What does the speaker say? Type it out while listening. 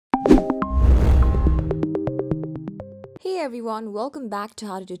Hey everyone, welcome back to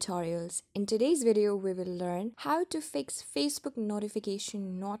How to Tutorials. In today's video, we will learn how to fix Facebook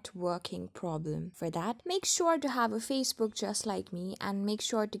notification not working problem. For that, make sure to have a Facebook just like me and make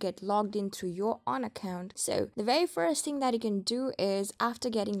sure to get logged in through your own account. So the very first thing that you can do is after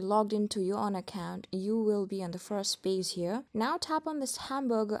getting logged into your own account, you will be on the first page here. Now tap on this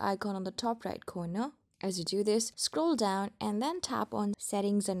hamburger icon on the top right corner. As you do this, scroll down and then tap on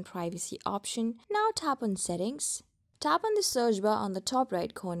Settings and Privacy option. Now tap on Settings. Tap on the search bar on the top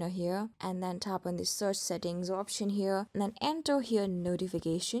right corner here and then tap on the search settings option here and then enter here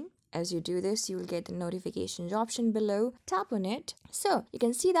notification. As you do this, you will get the notifications option below. Tap on it. So you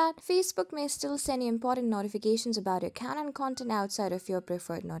can see that Facebook may still send you important notifications about your account and content outside of your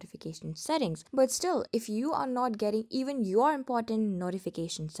preferred notification settings. But still, if you are not getting even your important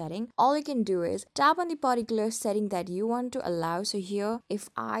notification setting, all you can do is tap on the particular setting that you want to allow. So here, if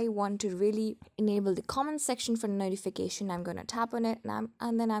I want to really enable the comment section for notification, I'm going to tap on it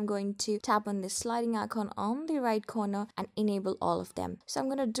and then I'm going to tap on this sliding icon on the right corner and enable all of them. So I'm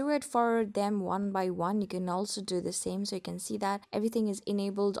going to do it for them one by one. You can also do the same, so you can see that everything is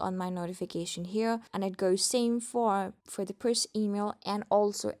enabled on my notification here, and it goes same for the push email and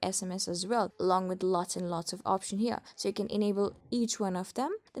also SMS as well, along with lots and lots of option here, so you can enable each one of them.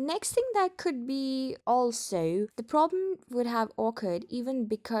 The next thing that could be also, the problem would have occurred even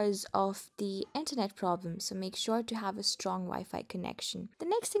because of the internet problem, so make sure to have a strong Wi-Fi connection. The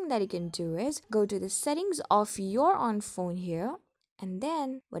next thing that you can do is go to the settings of your own phone here. And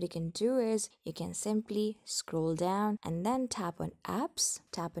then what you can do is you can simply scroll down and then tap on apps,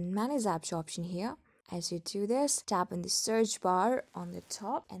 tap on manage apps option here. As you do this, tap on the search bar on the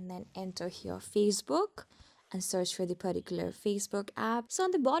top and then enter here Facebook and search for the particular Facebook app. So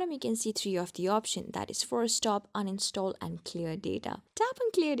on the bottom you can see three of the options, that is force stop, uninstall and clear data. Tap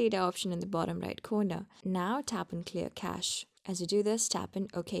on clear data option in the bottom right corner. Now tap on clear cache. As you do this, tap on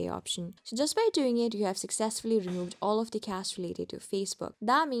OK option. So just by doing it, you have successfully removed all of the cache related to Facebook.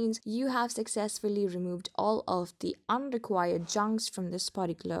 That means you have successfully removed all of the unrequired junks from this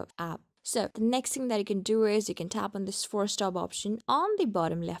particular app. So the next thing that you can do is you can tap on this force stop option on the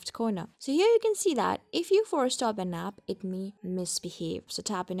bottom left corner. So here you can see that if you force stop an app, it may misbehave. So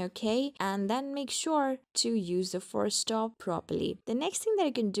tap on OK and then make sure to use the force stop properly. The next thing that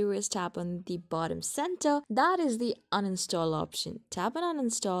you can do is tap on the bottom center. That is the uninstall option. Tap on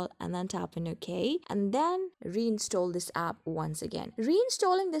uninstall and then tap on OK and then reinstall this app once again.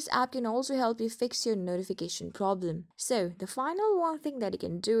 Reinstalling this app can also help you fix your notification problem. So the final one thing that you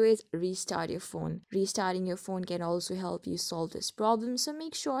can do is restart your phone. Restarting your phone can also help you solve this problem, so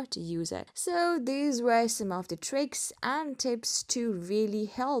make sure to use it. So these were some of the tricks and tips to really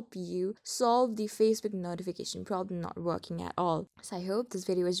help you solve the Facebook notification problem not working at all. So I hope this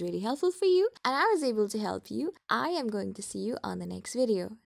video was really helpful for you and I was able to help you. I am going to see you on the next video.